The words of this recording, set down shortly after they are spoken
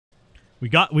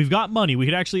We've got money. We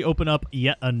could actually open up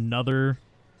yet another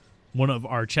one of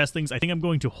our chest things. I think I'm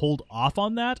going to hold off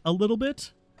on that a little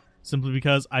bit, simply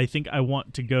because I think I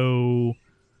want to go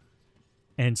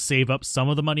and save up some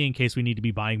of the money in case we need to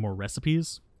be buying more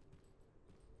recipes,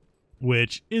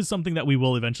 which is something that we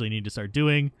will eventually need to start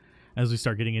doing as we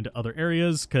start getting into other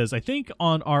areas, because I think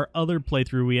on our other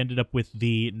playthrough we ended up with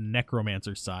the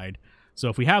necromancer side. So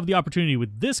if we have the opportunity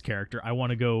with this character, I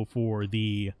want to go for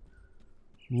the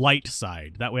light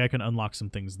side. That way I can unlock some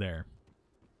things there.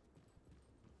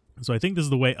 So I think this is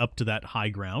the way up to that high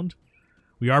ground.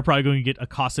 We are probably going to get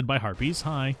accosted by harpies.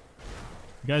 Hi.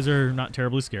 You guys are not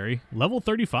terribly scary. Level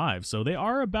 35, so they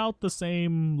are about the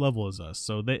same level as us.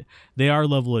 So they are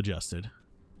level adjusted.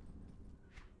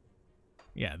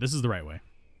 Yeah, this is the right way.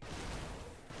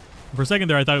 For a second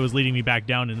there, I thought it was leading me back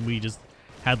down and we just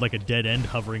had like a dead end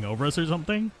hovering over us or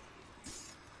something.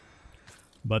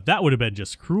 But that would have been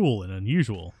just cruel and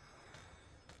unusual.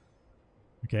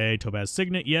 Okay, Topaz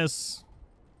Signet, yes.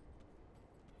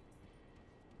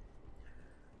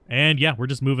 And yeah, we're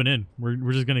just moving in.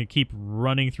 We're just going to keep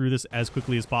running through this as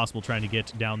quickly as possible, trying to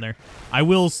get down there. I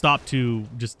will stop to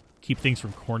just keep things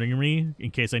from cornering me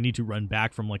in case I need to run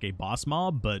back from like a boss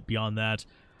mob, but beyond that,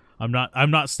 I'm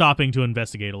not stopping to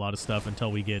investigate a lot of stuff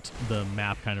until we get the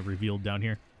map kind of revealed down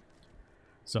here.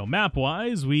 So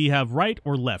map-wise, we have right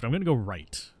or left. I'm going to go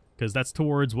right, because that's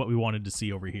towards what we wanted to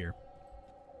see over here.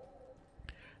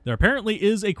 There apparently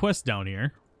is a quest down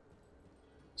here.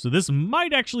 So this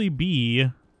might actually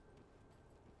be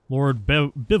Lord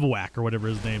Bivouac, or whatever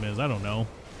his name is. I don't know.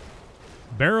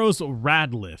 Barrows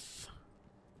Radlith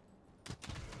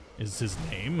is his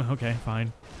name. Okay,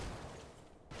 fine.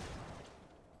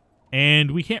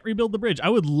 And we can't rebuild the bridge. I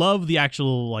would love the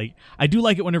actual, like, I do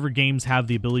like it whenever games have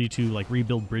the ability to, like,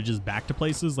 rebuild bridges back to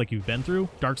places like you've been through.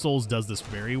 Dark Souls does this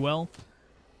very well.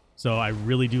 So I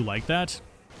really do like that.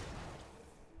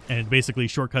 And it basically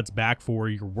shortcuts back for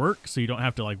your work, so you don't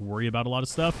have to, like, worry about a lot of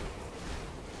stuff.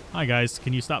 Hi, guys.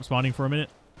 Can you stop spawning for a minute?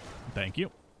 Thank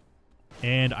you.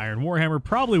 And Iron Warhammer,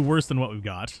 probably worse than what we've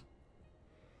got.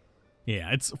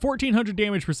 Yeah, it's 1400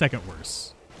 damage per second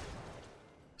worse.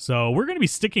 So we're going to be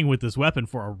sticking with this weapon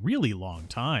for a really long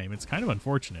time. It's kind of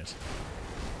unfortunate.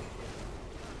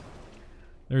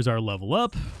 There's our level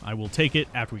up. I will take it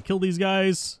after we kill these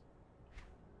guys.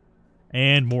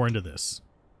 And more into this.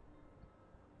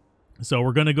 So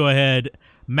we're going to go ahead,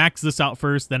 max this out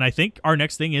first. Then I think our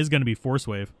next thing is going to be Force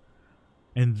Wave.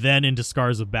 And then into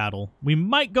Scars of Battle. We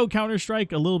might go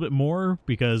Counter-Strike a little bit more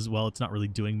because, well, it's not really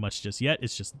doing much just yet.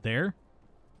 It's just there.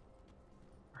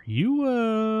 Are you,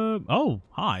 oh,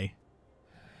 hi.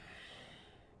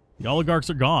 The oligarchs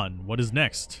are gone. What is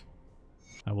next?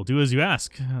 I will do as you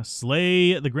ask.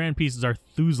 Slay the Grand Piece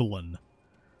Zarthuzalan.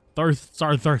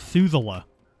 Zarthuzalan.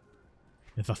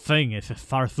 It's a thing. It's a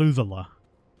Zarthuzalan.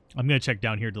 I'm going to check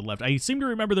down here to the left. I seem to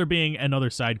remember there being another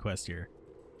side quest here.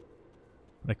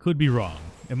 But I could be wrong.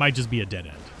 It might just be a dead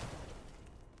end.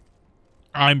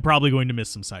 I'm probably going to miss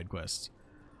some side quests.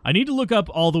 I need to look up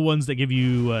all the ones that give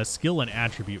you skill and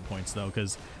attribute points, though,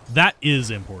 because that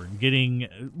is important. Getting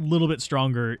a little bit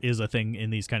stronger is a thing in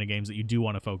these kind of games that you do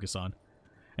want to focus on.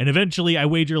 And eventually, I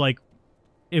wager, like,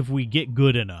 if we get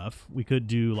good enough, we could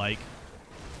do, like,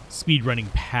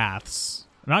 speedrunning paths.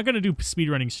 I'm not going to do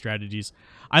speedrunning strategies.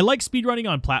 I like speedrunning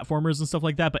on platformers and stuff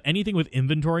like that, but anything with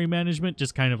inventory management,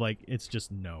 just kind of like, it's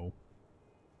just no.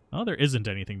 Oh, there isn't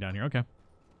anything down here. Okay.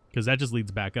 Because that just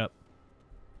leads back up.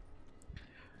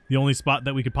 The only spot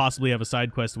that we could possibly have a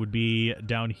side quest would be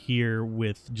down here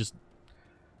with just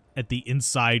at the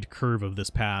inside curve of this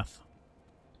path.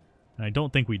 And I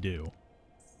don't think we do.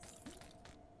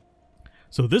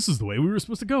 So this is the way we were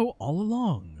supposed to go all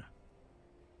along.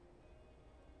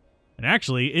 And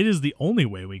actually, it is the only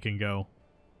way we can go.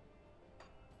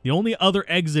 The only other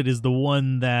exit is the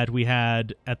one that we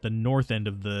had at the north end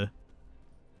of the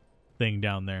thing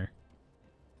down there.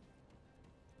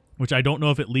 Which I don't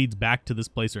know if it leads back to this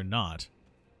place or not.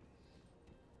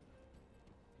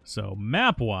 So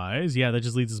map-wise, yeah, that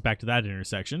just leads us back to that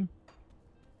intersection.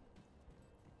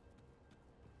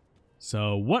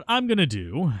 So what I'm going to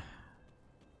do...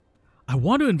 I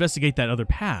want to investigate that other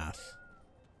path.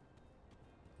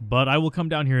 But I will come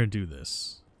down here and do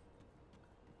this.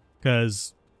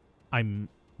 Because I'm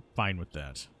fine with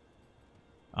that.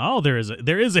 Oh, there is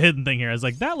a hidden thing here. I was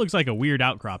like, that looks like a weird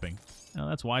outcropping. Oh,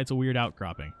 that's why it's a weird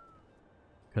outcropping.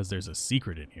 Because there's a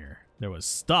secret in here. There was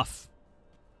stuff.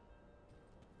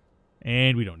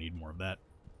 And we don't need more of that.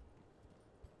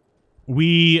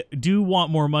 We do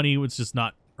want more money. It's just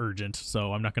not urgent.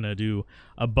 So I'm not going to do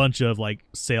a bunch of like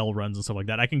sale runs and stuff like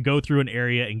that. I can go through an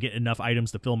area and get enough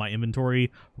items to fill my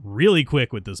inventory really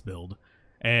quick with this build.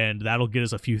 and that'll get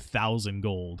us a few thousand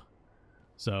gold.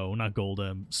 So, not gold,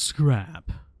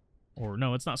 scrap. Or,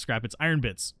 no, it's not scrap, it's iron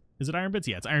bits. Is it iron bits?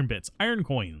 Yeah, it's iron bits. Iron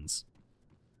coins.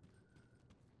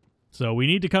 So, we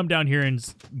need to come down here and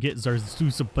get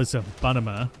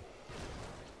Zarzusapanama.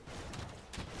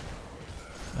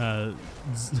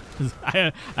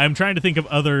 I'm trying to think of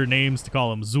other names to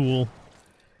call him. Zool.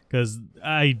 Because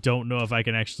I don't know if I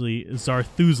can actually...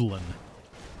 Zarthuzlan,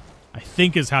 I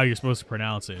think is how you're supposed to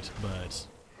pronounce it, but...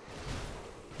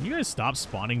 Can you guys stop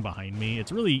spawning behind me?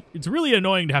 It's really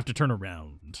annoying to have to turn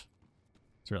around.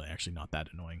 It's really actually not that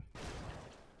annoying.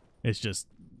 It's just,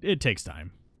 it takes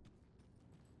time.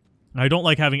 I don't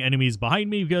like having enemies behind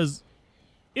me because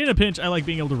in a pinch, I like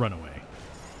being able to run away.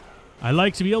 I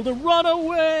like to be able to run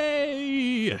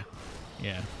away!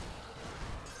 Yeah.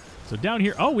 So down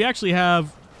here, oh, we actually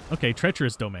have, okay,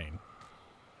 treacherous domain.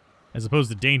 As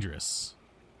opposed to dangerous.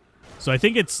 So I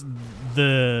think it's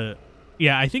the...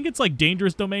 Yeah, I think it's like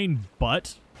dangerous domain,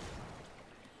 but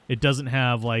it doesn't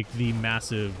have like the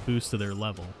massive boost to their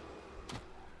level.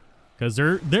 Because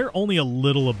they're only a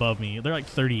little above me. They're like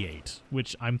 38,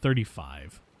 which I'm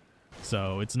 35.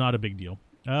 So it's not a big deal.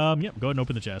 Yep, go ahead and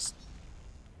open the chest.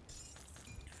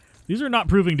 These are not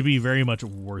proving to be very much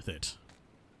worth it.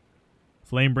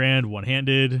 Flame brand,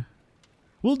 one-handed.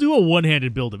 We'll do a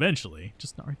one-handed build eventually,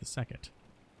 just not right this second.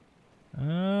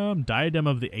 Diadem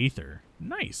of the Aether.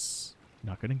 Nice.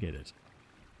 Not gonna get it.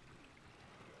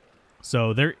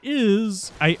 So there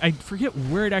is... I forget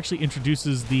where it actually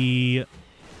introduces the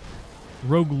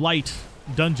roguelite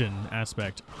dungeon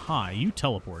aspect. Hi, you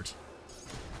teleport.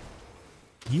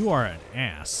 You are an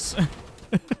ass.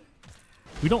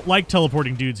 We don't like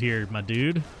teleporting dudes here, my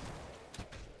dude.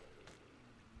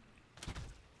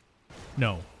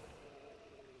 No.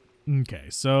 Okay,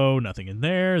 so nothing in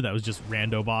there. That was just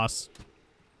rando boss.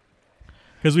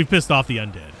 Because we've pissed off the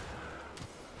undead.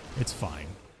 It's fine.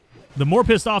 The more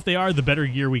pissed off they are, the better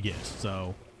gear we get.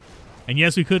 So, and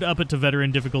yes, we could up it to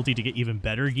veteran difficulty to get even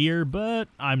better gear, but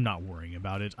I'm not worrying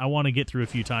about it. I want to get through a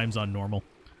few times on normal.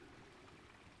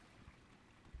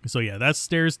 So yeah, that's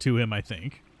stairs to him, I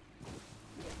think.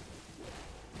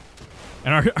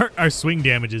 And our swing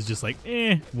damage is just like,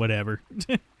 whatever.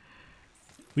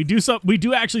 We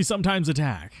do actually sometimes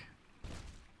attack.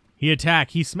 He attack,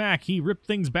 he smack, he rip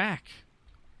things back.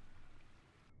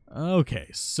 Okay,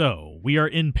 so we are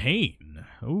in pain.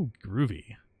 Oh,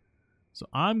 groovy. So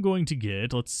I'm going to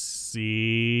get, let's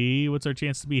see, what's our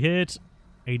chance to be hit?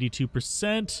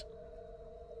 82%.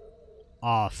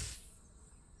 Off.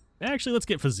 Actually, let's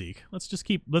get physique. Let's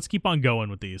keep on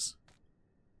going with these.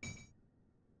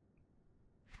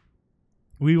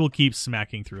 We will keep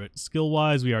smacking through it.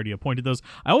 Skill-wise, we already appointed those.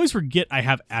 I always forget I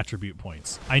have attribute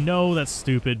points. I know that's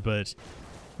stupid, but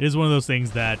it is one of those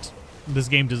things that this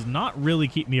game does not really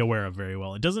keep me aware of very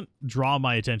well. It doesn't draw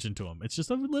my attention to them. It's just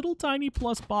a little tiny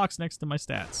plus box next to my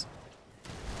stats.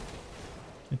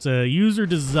 It's a user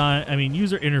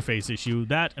interface issue.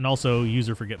 That and also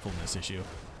user forgetfulness issue.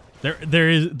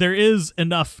 There is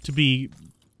enough to be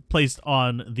placed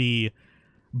on the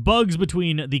bugs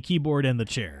between the keyboard and the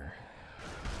chair.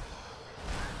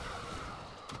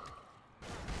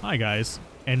 Hi guys.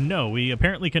 And no, we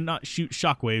apparently cannot shoot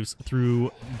shockwaves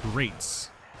through grates.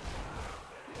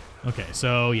 Okay,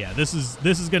 so yeah, this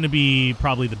is going to be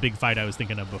probably the big fight I was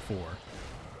thinking of before.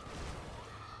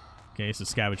 Okay, so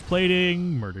scavenge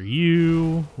plating, murder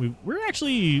you.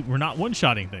 We're not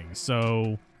one-shotting things,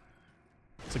 so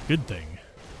it's a good thing.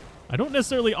 I don't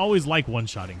necessarily always like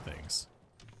one-shotting things.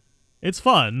 It's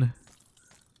fun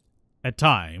at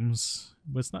times,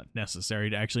 but it's not necessary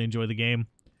to actually enjoy the game.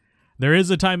 There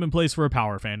is a time and place for a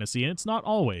power fantasy, and it's not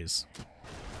always.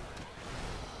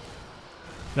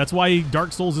 That's why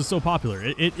Dark Souls is so popular.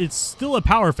 It's still a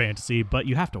power fantasy, but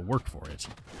you have to work for it.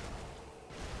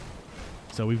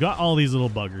 So we've got all these little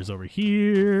buggers over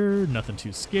here. Nothing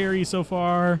too scary so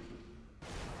far.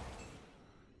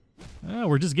 Oh,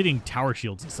 we're just getting tower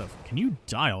shields and stuff. Can you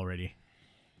die already?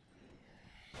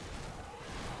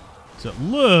 So it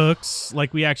looks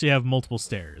like we actually have multiple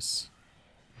stairs.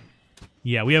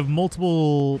 Yeah, we have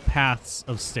multiple paths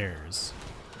of stairs.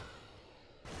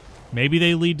 Maybe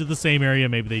they lead to the same area,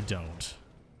 maybe they don't.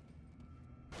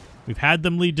 We've had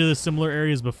them lead to similar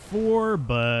areas before,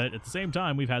 but at the same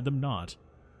time, we've had them not.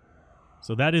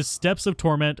 So that is Steps of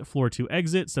Torment, floor 2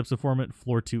 exit, Steps of Torment,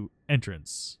 floor 2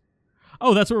 entrance.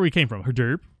 Oh, that's where we came from.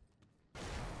 Herderp.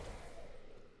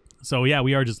 So yeah,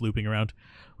 we are just looping around.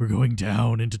 We're going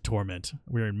down into Torment.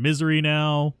 We're in Misery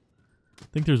now. I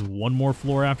think there's one more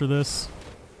floor after this.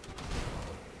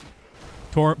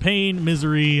 Pain,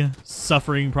 Misery,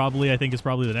 Suffering probably, I think is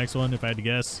probably the next one, if I had to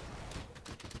guess.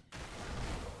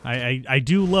 I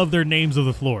do love their names of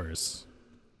the floors.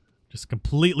 Just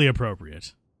completely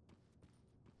appropriate.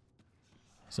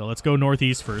 So let's go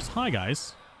northeast first. Hi,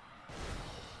 guys.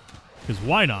 Because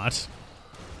why not?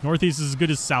 Northeast is as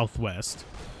good as southwest.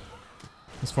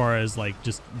 As far as, like,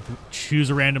 just choose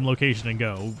a random location and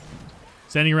go.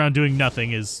 Standing around doing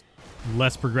nothing is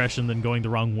less progression than going the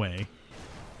wrong way.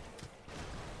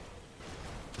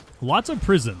 Lots of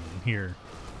prison here.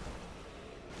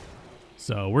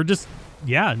 So we're just,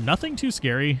 yeah, nothing too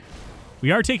scary.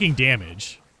 We are taking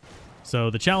damage. So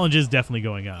the challenge is definitely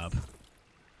going up.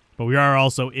 But we are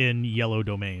also in yellow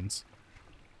domains.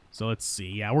 So let's see.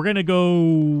 Yeah, we're going to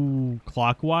go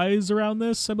clockwise around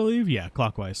this, I believe. Yeah,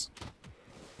 clockwise.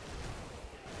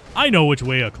 I know which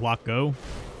way a clock go.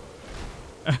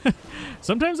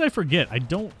 Sometimes I forget.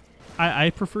 I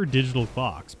prefer digital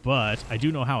clocks, but I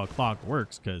do know how a clock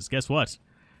works, because guess what?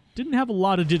 Didn't have a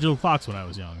lot of digital clocks when I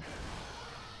was young.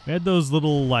 We had those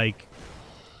little, like,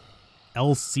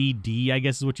 LCD, I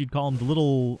guess is what you'd call them. The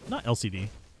little, not LCD.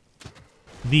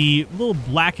 The little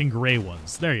black and gray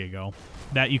ones. There you go.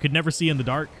 That you could never see in the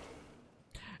dark.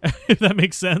 If that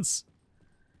makes sense.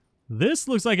 This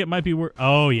looks like it might be where,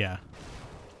 oh yeah.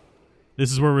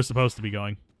 This is where we're supposed to be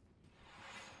going.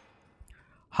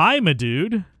 Hi, my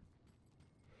dude.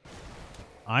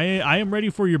 I am ready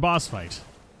for your boss fight.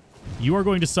 You are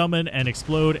going to summon and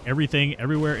explode everything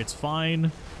everywhere. It's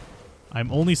fine.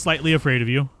 I'm only slightly afraid of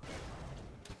you.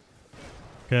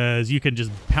 Because you can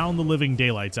just pound the living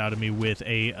daylights out of me with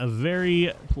a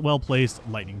very well-placed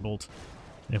lightning bolt.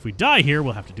 And if we die here,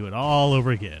 we'll have to do it all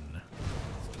over again.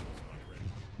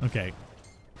 Okay.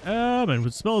 And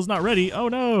the spell is not ready. Oh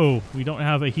no! We don't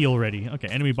have a heal ready. Okay,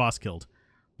 enemy boss killed.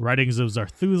 Writings of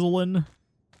Zarthuzalin.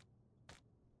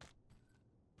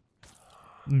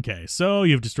 Okay, so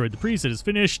you've destroyed the priest. It is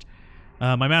finished.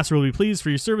 My master will be pleased. For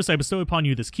your service, I bestow upon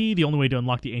you this key, the only way to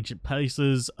unlock the ancient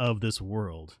places of this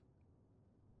world.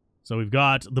 So we've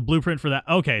got the blueprint for that.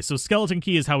 Okay, so skeleton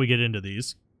key is how we get into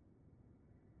these.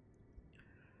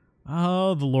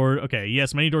 Oh, the Lord. Okay,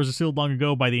 yes, many doors are sealed long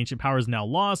ago by the ancient powers now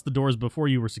lost. The doors before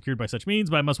you were secured by such means,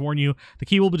 but I must warn you, the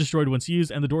key will be destroyed once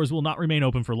used, and the doors will not remain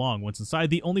open for long. Once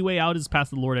inside, the only way out is past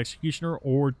the Lord Executioner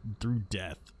or through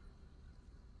death.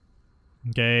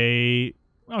 Okay.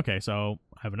 Okay, so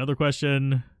I have another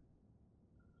question.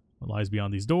 What lies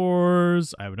beyond these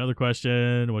doors? I have another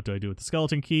question. What do I do with the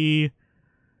skeleton key?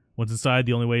 Once inside,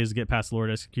 the only way is to get past the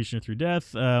Lord Executioner through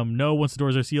death. No, once the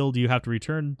doors are sealed, you have to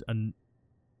return.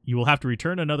 You will have to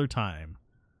return another time.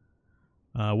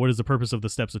 What is the purpose of the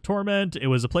Steps of Torment? It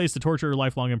was a place to torture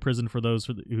lifelong imprisoned for those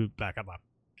who back up.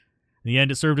 In the end,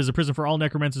 it served as a prison for all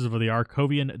necromancers of the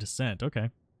Arcovian descent. Okay.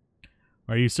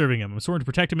 Why are you serving him? I'm sworn to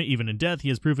protect him even in death. He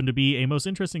has proven to be a most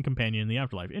interesting companion in the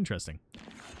afterlife. Interesting.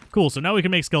 Cool, so now we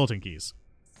can make skeleton keys.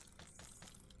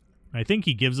 I think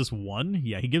he gives us one.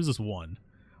 Yeah, he gives us one.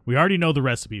 We already know the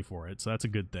recipe for it, so that's a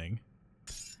good thing.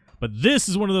 But this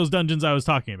is one of those dungeons I was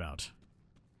talking about.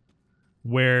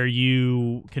 Where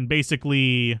you can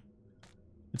basically...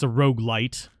 It's a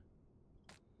roguelite.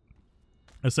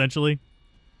 Essentially.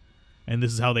 And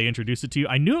this is how they introduce it to you.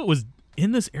 I knew it was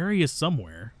in this area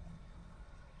somewhere.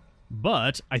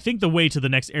 But I think the way to the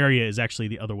next area is actually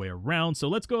the other way around. So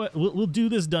let's go... We'll do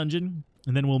this dungeon,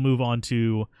 and then we'll move on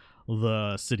to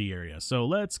the city area. So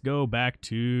let's go back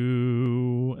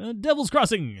to Devil's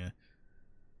Crossing.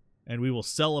 And we will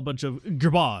sell a bunch of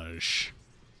garbage.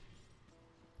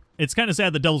 It's kind of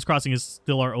sad that Devil's Crossing is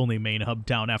still our only main hub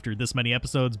town after this many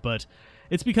episodes, but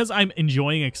it's because I'm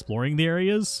enjoying exploring the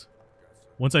areas.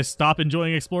 Once I stop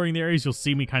enjoying exploring the areas, you'll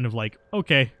see me kind of like,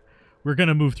 okay, we're going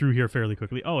to move through here fairly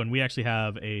quickly. Oh, and we actually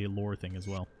have a lore thing as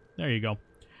well. There you go.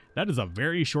 That is a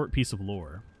very short piece of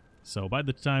lore. So by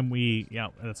the time we... Yeah,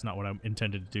 that's not what I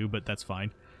intended to do, but that's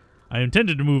fine. I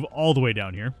intended to move all the way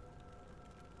down here.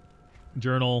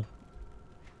 Journal.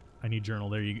 I need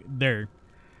journal. There.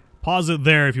 Pause it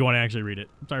there if you want to actually read it.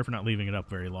 I'm sorry for not leaving it up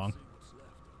very long.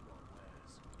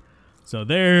 So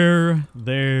there.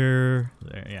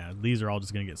 Yeah, these are all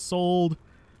just going to get sold.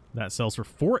 That sells for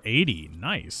 $4.80.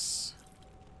 Nice.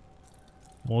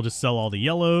 We'll just sell all the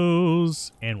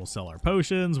yellows, and we'll sell our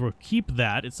potions. We'll keep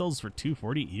that. It sells for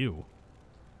 $2.40. Ew.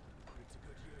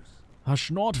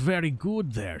 That's not very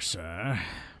good there, sir.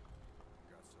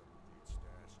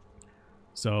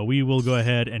 So we will go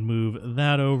ahead and move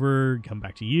that over, come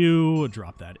back to you,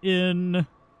 drop that in.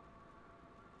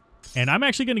 And I'm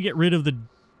actually going to get rid of the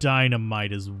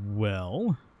dynamite as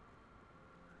well.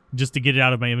 Just to get it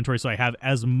out of my inventory so I have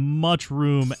as much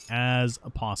room as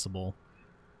possible.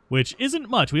 Which isn't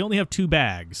much. We only have 2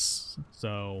 bags.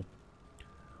 So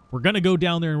we're going to go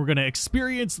down there and we're going to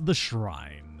experience the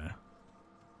shrine.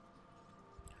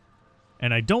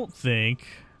 And I don't think...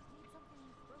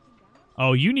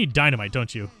 Oh, you need dynamite,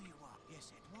 don't you?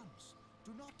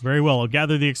 Very well, I'll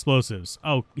gather the explosives.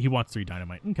 Oh, he wants 3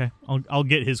 dynamite. Okay, I'll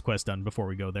get his quest done before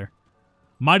we go there.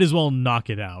 Might as well knock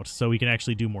it out so we can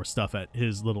actually do more stuff at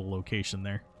his little location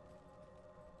there.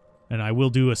 And I will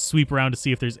do a sweep around to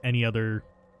see if there's any other...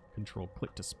 Control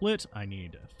click to split. I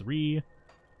need 3.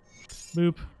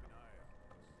 Boop.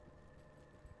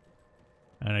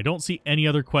 And I don't see any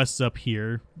other quests up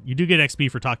here. You do get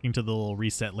XP for talking to the little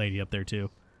reset lady up there too.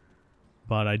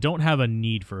 But I don't have a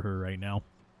need for her right now.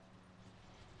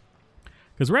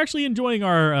 Because we're actually enjoying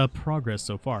our progress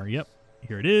so far. Yep.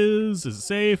 Here it is. Is it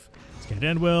safe? It's going to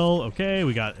end well. Okay,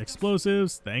 we got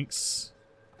explosives. Thanks.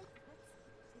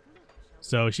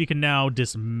 So she can now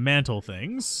dismantle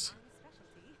things.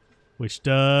 Which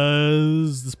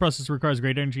does... This process requires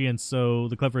great energy, and so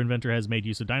the clever inventor has made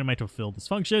use of dynamite to fulfill this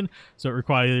function. So it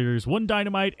requires 1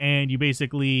 dynamite, and you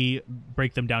basically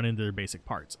break them down into their basic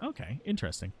parts. Okay,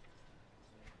 interesting.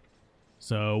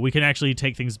 So we can actually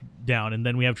take things down, and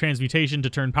then we have transmutation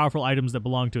to turn powerful items that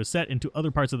belong to a set into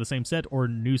other parts of the same set or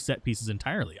new set pieces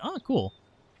entirely. Ah, cool.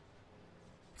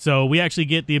 So we actually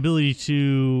get the ability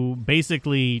to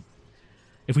basically,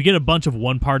 if we get a bunch of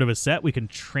one part of a set, we can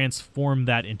transform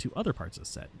that into other parts of the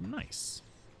set. Nice.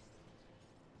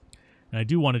 And I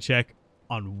do want to check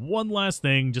on one last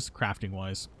thing, just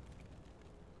crafting-wise.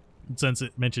 Since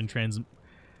it mentioned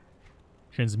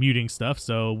transmuting stuff,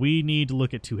 so we need to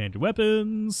look at two-handed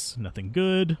weapons. Nothing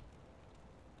good.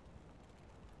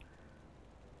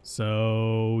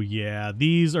 So, yeah,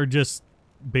 these are just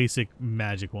basic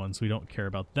magic ones. We don't care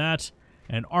about that.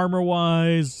 And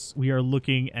armor-wise, we are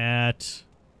looking at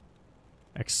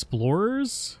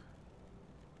explorers.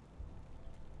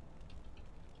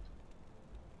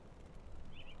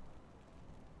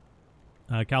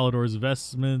 Calidor's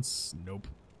vestments. Nope.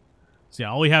 So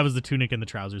yeah, all we have is the tunic and the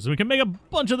trousers. And we can make a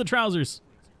bunch of the trousers.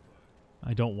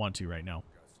 I don't want to right now.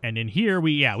 And in here,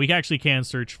 we actually can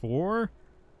search for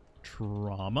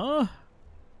trauma.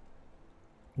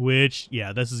 Which,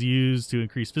 yeah, this is used to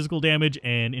increase physical damage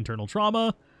and internal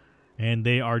trauma. And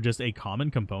they are just a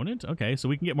common component. Okay, so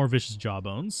we can get more vicious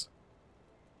jawbones.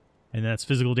 And that's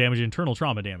physical damage and internal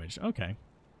trauma damage. Okay.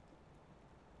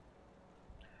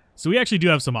 So we actually do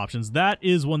have some options. That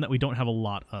is one that we don't have a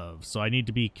lot of, so I need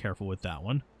to be careful with that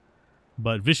one.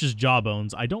 But vicious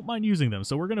jawbones, I don't mind using them,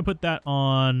 so we're going to put that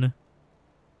on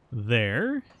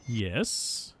there.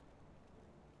 Yes.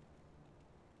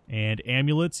 And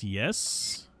amulets,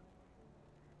 yes.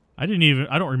 I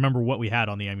don't remember what we had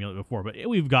on the amulet before, but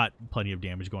we've got plenty of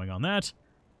damage going on that.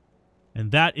 And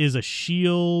that is a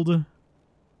shield.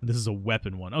 This is a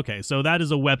weapon one. Okay, so that is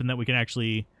a weapon that we can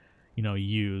actually,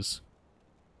 use.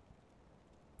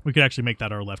 We could actually make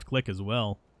that our left click as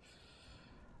well.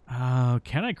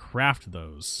 Can I craft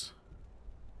those?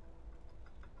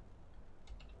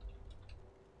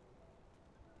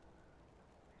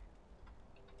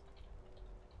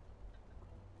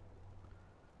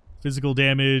 Physical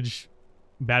damage.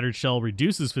 Battered shell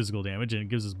reduces physical damage, and it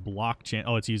gives us block chance.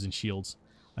 Oh, it's using shields.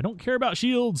 I don't care about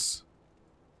shields.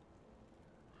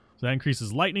 So that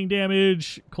increases lightning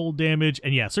damage, cold damage,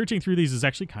 and yeah, searching through these is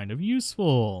actually kind of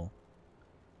useful.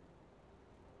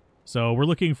 So we're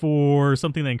looking for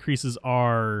something that increases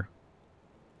our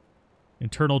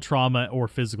internal trauma or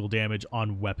physical damage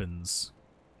on weapons.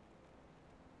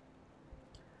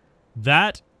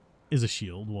 That is a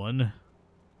shield one.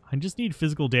 I just need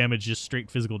physical damage, just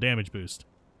straight physical damage boost.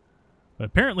 But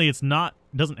apparently it's not,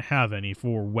 doesn't have any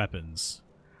for weapons,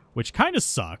 which kind of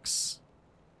sucks.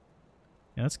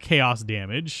 Yeah, that's chaos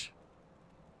damage.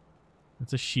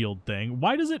 That's a shield thing.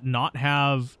 Why does it not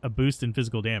have a boost in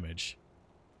physical damage?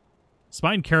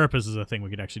 Spine Carapace is a thing we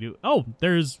could actually do. Oh,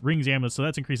 there's rings amulets, so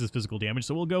that increases physical damage.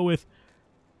 So we'll go with,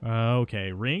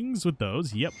 okay, rings with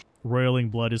those. Yep. Roiling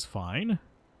blood is fine.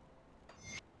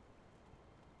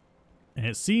 And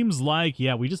it seems like,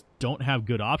 yeah, we just don't have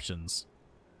good options.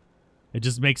 It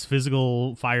just makes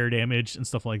physical fire damage and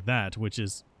stuff like that, which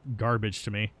is garbage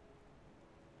to me.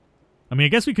 I mean, I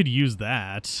guess we could use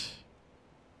that.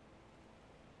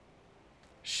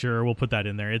 Sure, we'll put that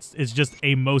in there. It's just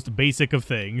a most basic of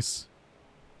things.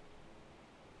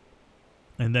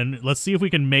 And then let's see if we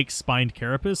can make Spined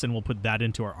Carapace, and we'll put that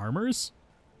into our armors.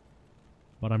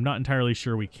 But I'm not entirely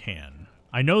sure we can.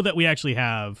 I know that we actually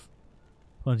have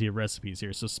plenty of recipes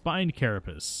here. So Spined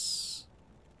Carapace.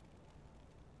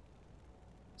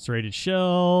 Serrated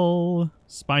Shell.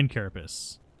 Spined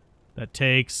Carapace. That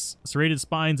takes serrated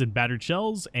spines and battered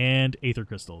shells and aether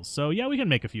crystals. So yeah, we can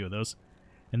make a few of those.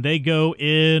 And they go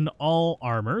in all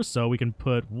armor. So we can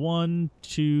put 1,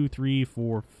 2, 3,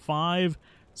 4, 5...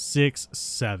 6,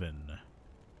 7.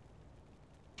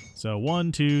 So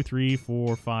 1, 2, 3,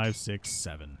 4, 5, 6,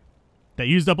 7. That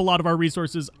used up a lot of our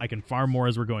resources. I can farm more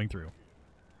as we're going through.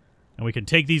 And we can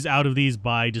take these out of these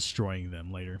by destroying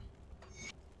them later.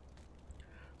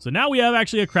 So now we have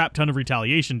actually a crap ton of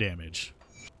retaliation damage.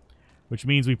 Which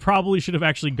means we probably should have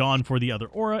actually gone for the other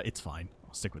aura. It's fine.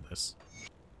 I'll stick with this.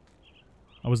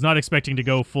 I was not expecting to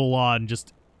go full on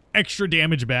just extra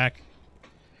damage back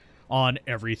on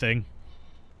everything.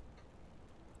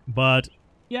 But,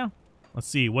 yeah. Let's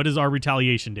see. What is our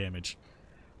retaliation damage?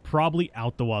 Probably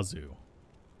out the wazoo.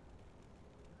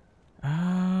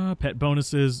 Pet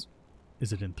bonuses.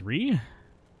 Is it in 3?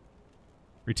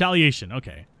 Retaliation.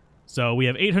 Okay. So we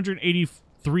have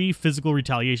 883 physical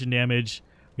retaliation damage.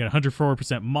 We got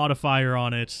 104% modifier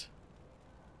on it.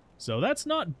 So that's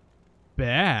not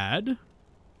bad.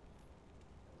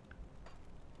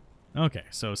 Okay,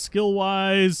 so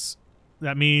skill-wise,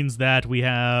 that means that we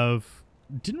have...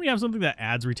 Didn't we have something that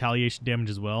adds retaliation damage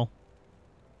as well?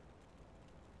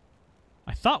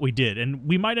 I thought we did, and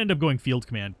we might end up going field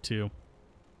command, too.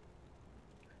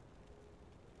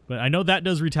 But I know that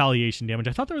does retaliation damage.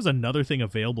 I thought there was another thing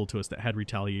available to us that had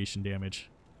retaliation damage.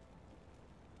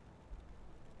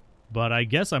 But I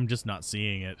guess I'm just not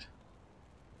seeing it.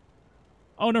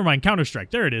 Oh, never mind.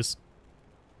 Counter-Strike. There it is.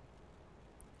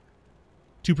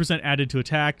 2% added to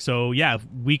attack. So, yeah,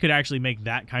 we could actually make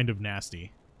that kind of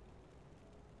nasty.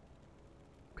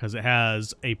 Because it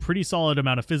has a pretty solid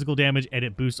amount of physical damage, and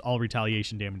it boosts all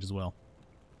retaliation damage as well.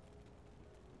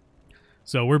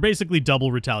 So, we're basically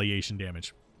double retaliation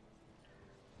damage.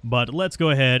 But let's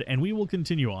go ahead, and we will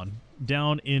continue on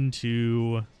down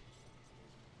into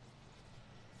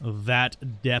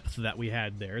that depth that we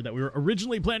had there, that we were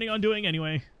originally planning on doing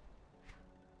anyway.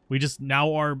 We just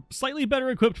now are slightly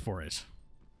better equipped for it.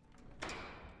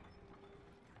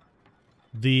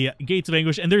 The Gates of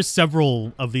Anguish, and there's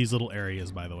several of these little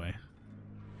areas, by the way.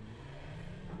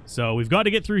 So we've got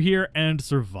to get through here and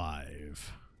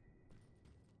survive.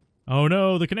 Oh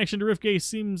no, the connection to Riftgate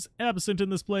seems absent in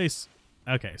this place.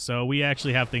 Okay, so we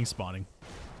actually have things spawning.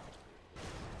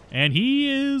 And he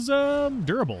is,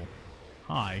 durable.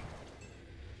 Hi.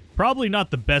 Probably not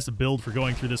the best build for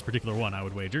going through this particular one, I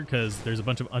would wager, because there's a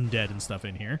bunch of undead and stuff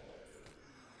in here.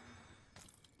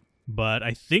 But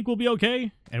I think we'll be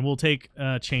okay, and we'll take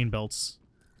chain belts.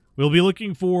 We'll be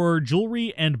looking for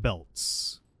jewelry and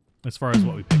belts, as far as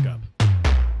what we pick up.